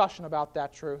philosophical discussion about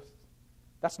that truth.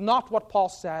 That's not what Paul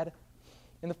said.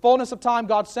 In the fullness of time,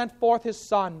 God sent forth his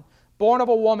Son, born of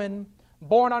a woman,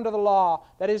 born under the law,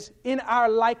 that is in our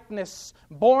likeness,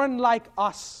 born like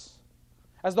us.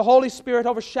 As the Holy Spirit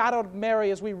overshadowed Mary,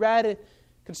 as we read it,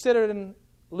 considered in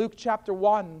Luke chapter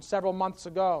 1 several months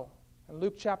ago, and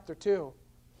Luke chapter 2.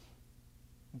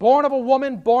 Born of a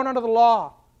woman, born under the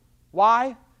law.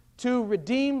 Why? To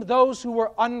redeem those who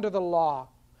were under the law,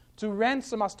 to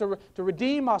ransom us, to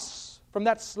redeem us from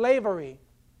that slavery,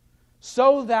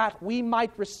 so that we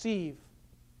might receive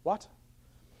what?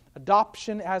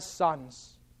 Adoption as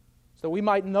sons, so we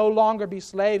might no longer be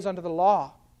slaves under the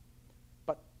law,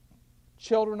 but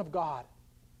children of God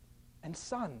and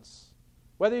sons.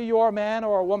 Whether you are a man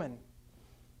or a woman,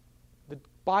 the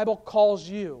Bible calls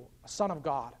you a son of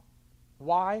God.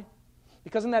 Why?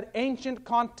 Because in that ancient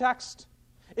context,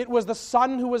 it was the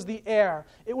son who was the heir.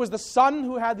 It was the son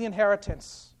who had the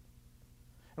inheritance.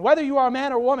 And whether you are a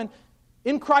man or a woman,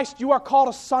 in Christ you are called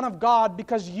a son of God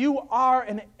because you are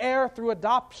an heir through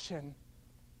adoption.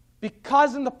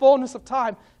 Because in the fullness of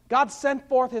time, God sent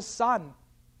forth his Son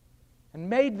and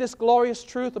made this glorious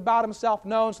truth about himself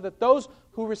known so that those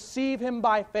who receive him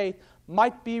by faith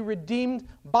might be redeemed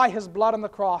by his blood on the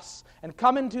cross and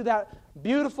come into that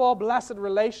beautiful, blessed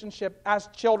relationship as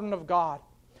children of God.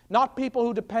 Not people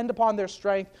who depend upon their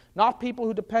strength, not people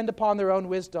who depend upon their own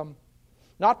wisdom,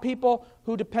 not people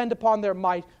who depend upon their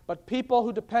might, but people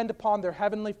who depend upon their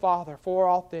heavenly Father for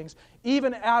all things,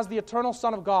 even as the eternal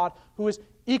Son of God, who is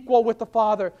equal with the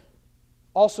Father,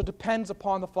 also depends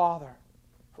upon the Father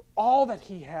for all that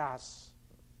he has,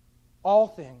 all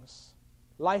things,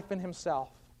 life in himself,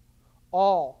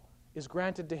 all is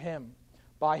granted to him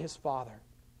by his Father.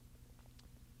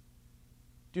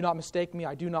 Do not mistake me,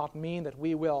 I do not mean that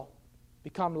we will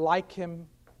become like him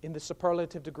in the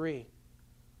superlative degree.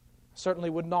 I certainly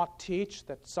would not teach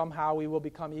that somehow we will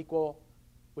become equal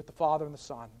with the Father and the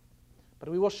Son. But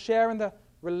we will share in the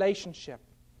relationship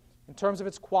in terms of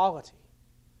its quality,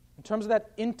 in terms of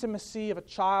that intimacy of a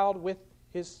child with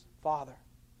his Father.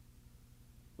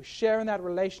 We share in that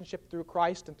relationship through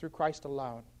Christ and through Christ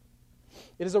alone.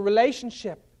 It is a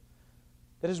relationship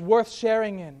that is worth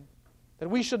sharing in, that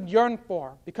we should yearn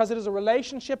for, because it is a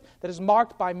relationship that is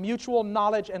marked by mutual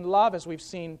knowledge and love, as we've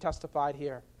seen testified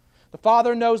here. The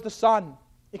Father knows the Son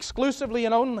exclusively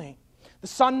and only. The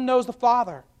Son knows the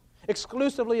Father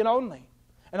exclusively and only.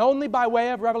 And only by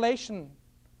way of revelation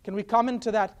can we come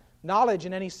into that knowledge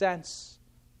in any sense.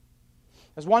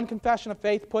 As one confession of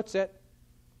faith puts it,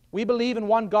 we believe in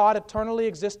one God eternally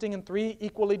existing in three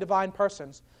equally divine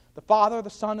persons, the Father, the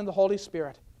Son, and the Holy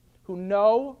Spirit, who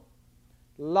know,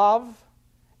 love,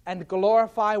 and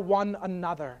glorify one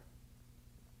another.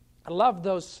 I love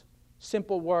those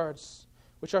simple words,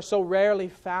 which are so rarely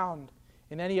found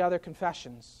in any other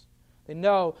confessions. They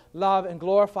know, love, and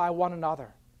glorify one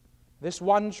another. This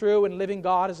one true and living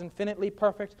God is infinitely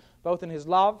perfect, both in His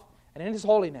love and in His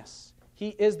holiness. He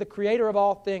is the creator of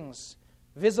all things,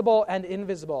 visible and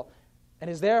invisible, and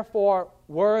is therefore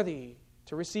worthy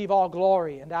to receive all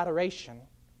glory and adoration.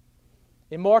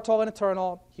 Immortal and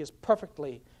eternal, He is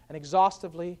perfectly and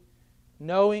exhaustively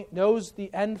knows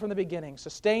the end from the beginning,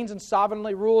 sustains and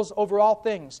sovereignly rules over all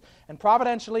things, and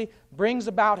providentially brings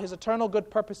about His eternal good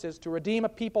purposes to redeem a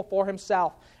people for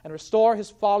Himself and restore His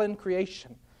fallen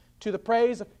creation, to the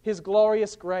praise of His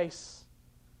glorious grace.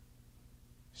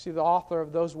 You see, the author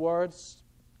of those words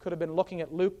could have been looking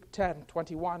at Luke 10,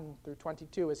 21 through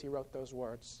 22 as he wrote those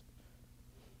words.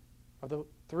 Of the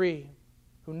three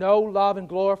who know, love, and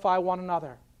glorify one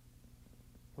another,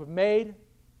 who have made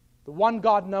the one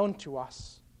God known to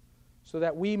us, so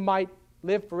that we might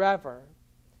live forever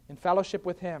in fellowship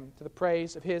with Him to the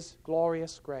praise of His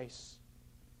glorious grace.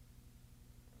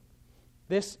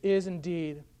 This is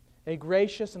indeed a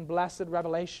gracious and blessed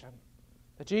revelation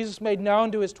that Jesus made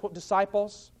known to His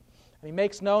disciples, and He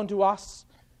makes known to us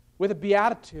with a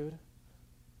beatitude,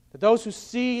 that those who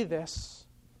see this,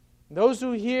 and those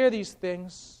who hear these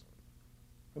things,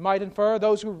 we might infer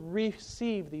those who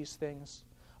receive these things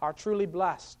are truly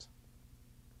blessed.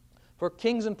 For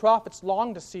kings and prophets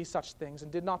longed to see such things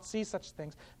and did not see such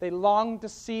things. They longed to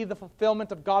see the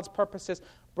fulfillment of God's purposes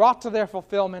brought to their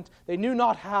fulfillment. They knew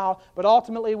not how, but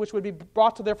ultimately which would be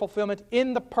brought to their fulfillment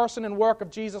in the person and work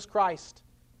of Jesus Christ.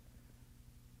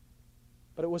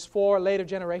 But it was for a later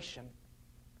generation.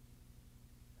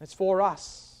 It's for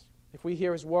us, if we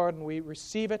hear His word and we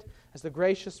receive it as the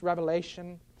gracious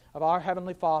revelation of our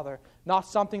Heavenly Father, not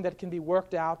something that can be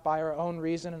worked out by our own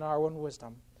reason and our own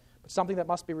wisdom, but something that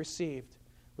must be received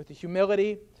with the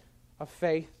humility of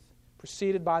faith,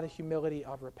 preceded by the humility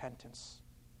of repentance.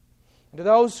 And to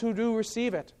those who do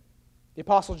receive it, the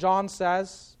Apostle John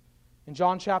says in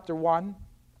John chapter 1,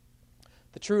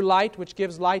 the true light which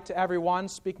gives light to everyone,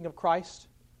 speaking of Christ,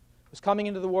 was coming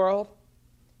into the world.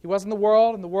 He was in the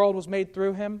world, and the world was made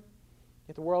through Him,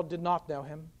 yet the world did not know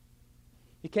Him.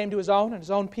 He came to His own, and His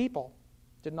own people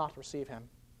did not receive Him.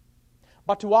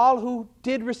 But to all who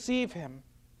did receive Him,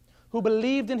 who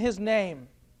believed in His name,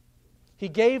 He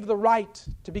gave the right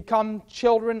to become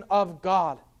children of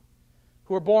God,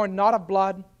 who were born not of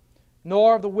blood,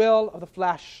 nor of the will of the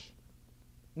flesh,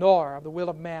 nor of the will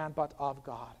of man, but of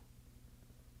God.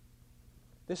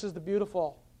 This is the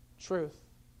beautiful truth,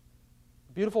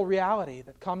 the beautiful reality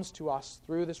that comes to us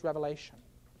through this revelation.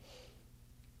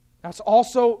 Now, it's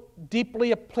also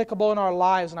deeply applicable in our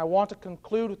lives, and I want to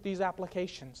conclude with these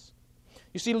applications.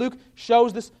 You see, Luke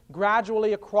shows this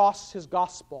gradually across his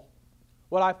gospel.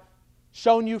 What I've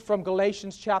shown you from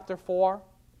Galatians chapter 4,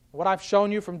 what I've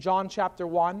shown you from John chapter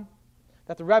 1,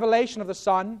 that the revelation of the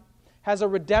Son has a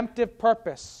redemptive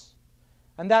purpose.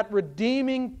 And that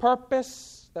redeeming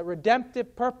purpose, that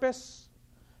redemptive purpose,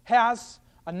 has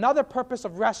another purpose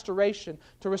of restoration,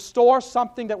 to restore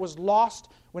something that was lost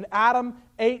when Adam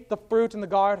ate the fruit in the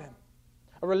garden.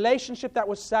 A relationship that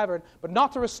was severed, but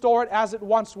not to restore it as it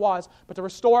once was, but to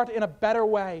restore it in a better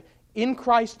way, in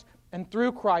Christ and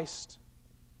through Christ.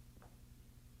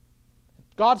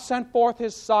 God sent forth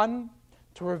His Son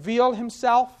to reveal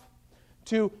Himself,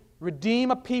 to redeem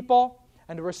a people,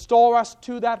 and to restore us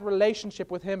to that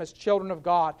relationship with Him as children of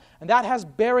God. And that has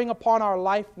bearing upon our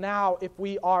life now if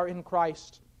we are in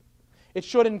Christ. It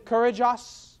should encourage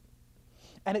us,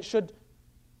 and it should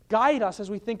guide us as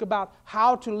we think about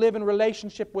how to live in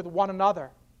relationship with one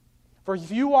another. For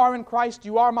if you are in Christ,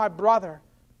 you are my brother,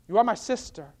 you are my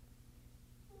sister.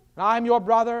 And I am your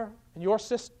brother, and your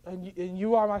sister, and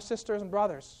you are my sisters and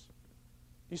brothers.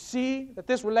 You see that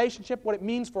this relationship, what it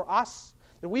means for us,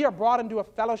 that we are brought into a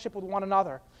fellowship with one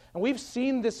another. And we've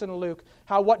seen this in Luke,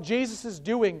 how what Jesus is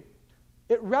doing,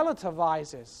 it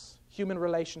relativizes human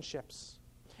relationships.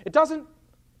 It doesn't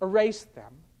erase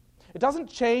them. It doesn't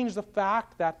change the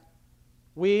fact that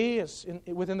we,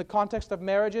 within the context of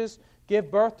marriages, give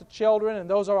birth to children, and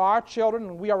those are our children,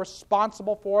 and we are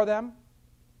responsible for them.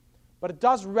 But it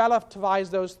does relativize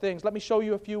those things. Let me show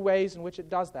you a few ways in which it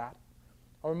does that.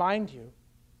 I'll remind you,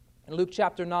 in Luke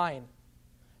chapter 9,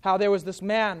 how there was this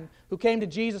man who came to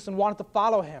Jesus and wanted to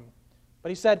follow Him. But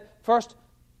he said, first,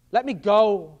 let me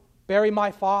go bury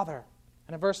my father.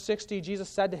 And in verse 60, Jesus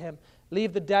said to him,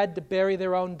 leave the dead to bury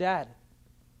their own dead.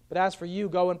 But as for you,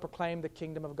 go and proclaim the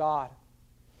kingdom of God.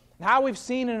 And how we've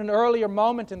seen in an earlier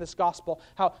moment in this gospel,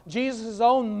 how Jesus'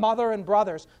 own mother and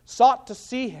brothers sought to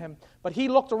see Him, but He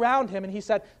looked around Him and He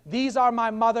said, these are my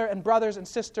mother and brothers and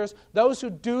sisters, those who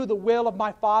do the will of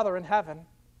my Father in heaven.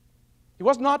 He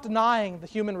was not denying the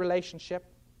human relationship,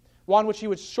 one which He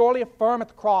would surely affirm at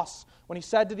the cross when He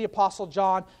said to the Apostle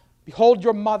John, behold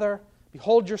your mother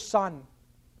Behold your son,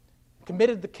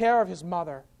 committed the care of his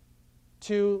mother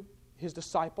to his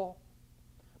disciple.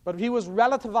 But he was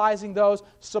relativizing those,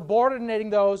 subordinating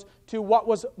those to what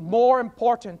was more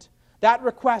important. That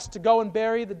request to go and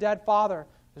bury the dead father,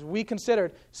 as we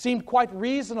considered, seemed quite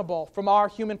reasonable from our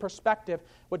human perspective.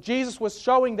 What Jesus was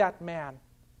showing that man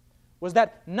was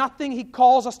that nothing he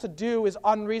calls us to do is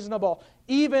unreasonable,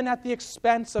 even at the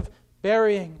expense of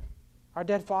burying our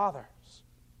dead fathers.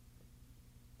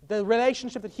 The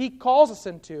relationship that he calls us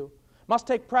into must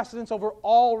take precedence over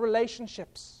all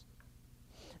relationships.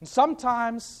 And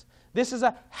sometimes this is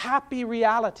a happy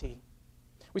reality.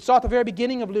 We saw at the very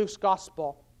beginning of Luke's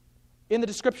gospel, in the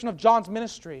description of John's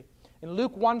ministry, in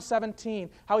Luke 1:17,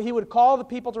 how he would call the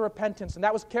people to repentance, and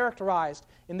that was characterized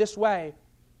in this way,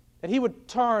 that he would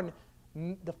turn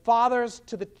the fathers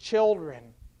to the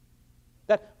children.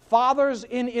 That fathers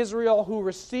in Israel who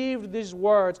received these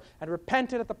words and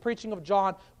repented at the preaching of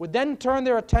John would then turn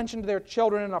their attention to their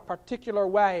children in a particular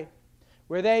way,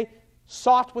 where they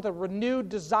sought with a renewed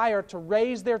desire to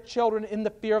raise their children in the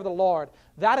fear of the Lord.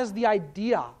 That is the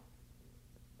idea.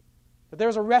 That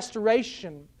there's a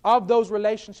restoration of those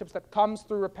relationships that comes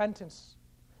through repentance.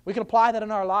 We can apply that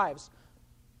in our lives.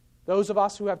 Those of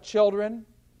us who have children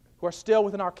who are still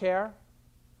within our care,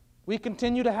 we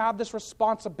continue to have this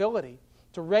responsibility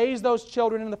to raise those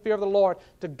children in the fear of the Lord,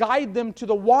 to guide them to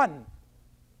the one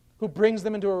who brings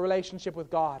them into a relationship with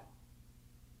God.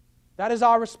 That is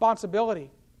our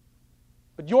responsibility.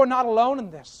 But you're not alone in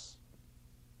this.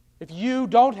 If you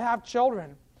don't have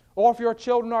children, or if your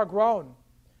children are grown,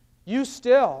 you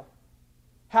still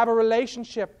have a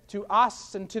relationship to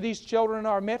us and to these children in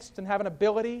our midst, and have an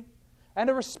ability and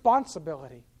a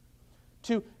responsibility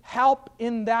to help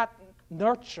in that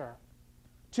nurture,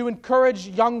 to encourage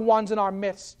young ones in our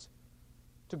midst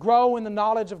to grow in the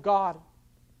knowledge of God,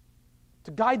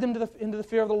 to guide them into the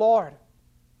fear of the Lord,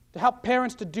 to help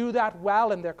parents to do that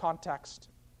well in their context.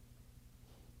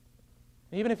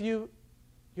 And even if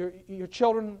your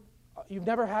children, you've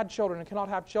never had children and cannot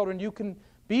have children, you can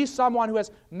be someone who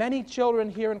has many children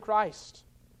here in Christ.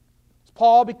 As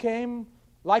Paul became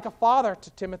like a father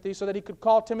to Timothy so that he could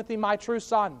call Timothy my true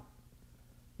son.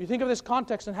 You think of this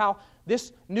context and how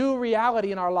this new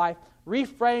reality in our life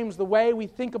reframes the way we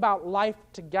think about life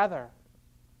together.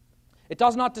 It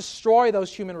does not destroy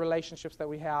those human relationships that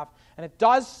we have, and it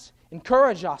does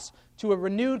encourage us to a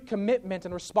renewed commitment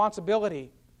and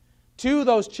responsibility to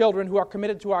those children who are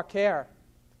committed to our care,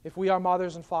 if we are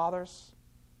mothers and fathers.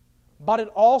 But it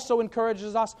also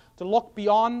encourages us to look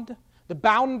beyond the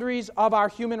boundaries of our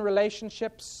human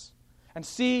relationships and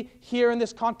see here in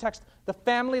this context the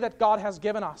family that God has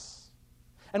given us.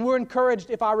 And we're encouraged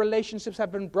if our relationships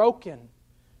have been broken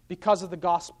because of the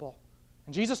gospel.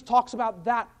 And Jesus talks about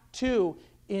that too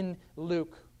in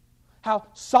Luke. How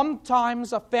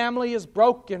sometimes a family is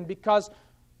broken because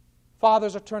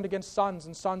fathers are turned against sons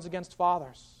and sons against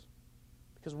fathers.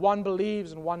 Because one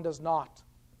believes and one does not.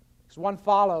 Because one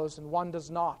follows and one does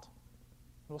not.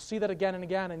 And we'll see that again and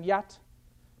again. And yet,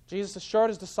 Jesus assured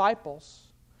his disciples,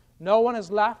 no one has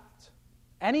left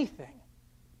anything,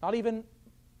 not even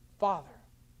father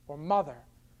or mother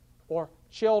or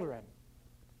children,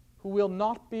 who will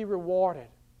not be rewarded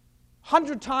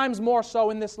 100 times more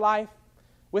so in this life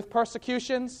with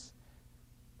persecutions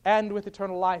and with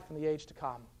eternal life in the age to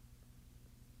come.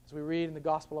 As we read in the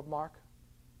Gospel of Mark,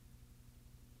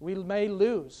 we may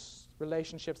lose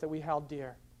relationships that we held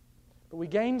dear, but we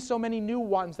gain so many new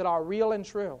ones that are real and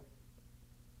true.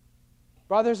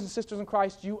 Brothers and sisters in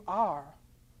Christ, you are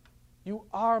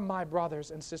my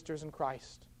brothers and sisters in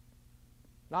Christ.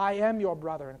 And I am your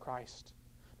brother in Christ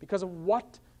because of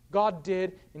what God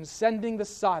did in sending the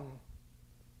Son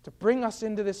to bring us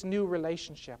into this new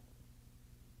relationship.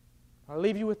 I'll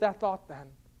leave you with that thought then.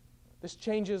 This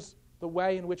changes the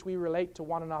way in which we relate to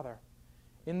one another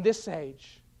in this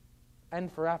age and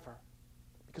forever,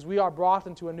 because we are brought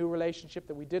into a new relationship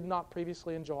that we did not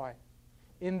previously enjoy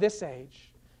in this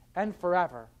age and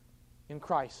forever in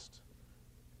Christ,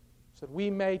 so that we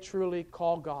may truly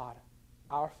call God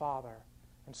our Father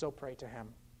and so pray to Him.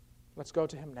 Let's go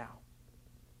to Him now.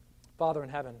 Father in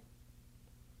heaven,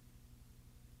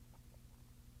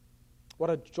 what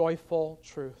a joyful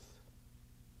truth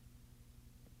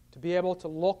to be able to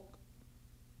look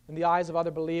in the eyes of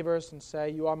other believers and say,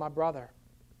 you are my brother,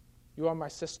 you are my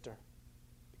sister,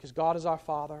 because God is our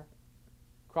Father,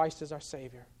 Christ is our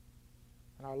Savior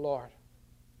and our Lord.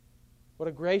 What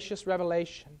a gracious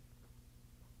revelation.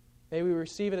 May we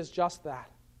receive it as just that,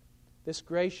 this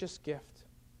gracious gift.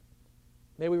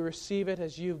 May we receive it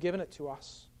as you've given it to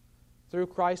us, through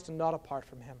Christ and not apart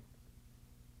from Him.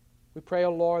 We pray,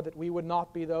 O Lord, that we would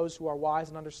not be those who are wise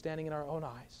and understanding in our own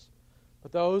eyes,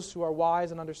 but those who are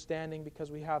wise and understanding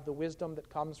because we have the wisdom that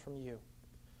comes from you.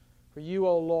 For you,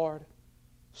 O Lord,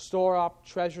 store up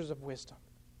treasures of wisdom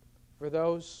for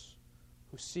those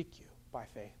who seek you by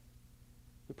faith.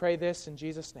 We pray this in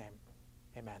Jesus' name.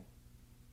 Amen.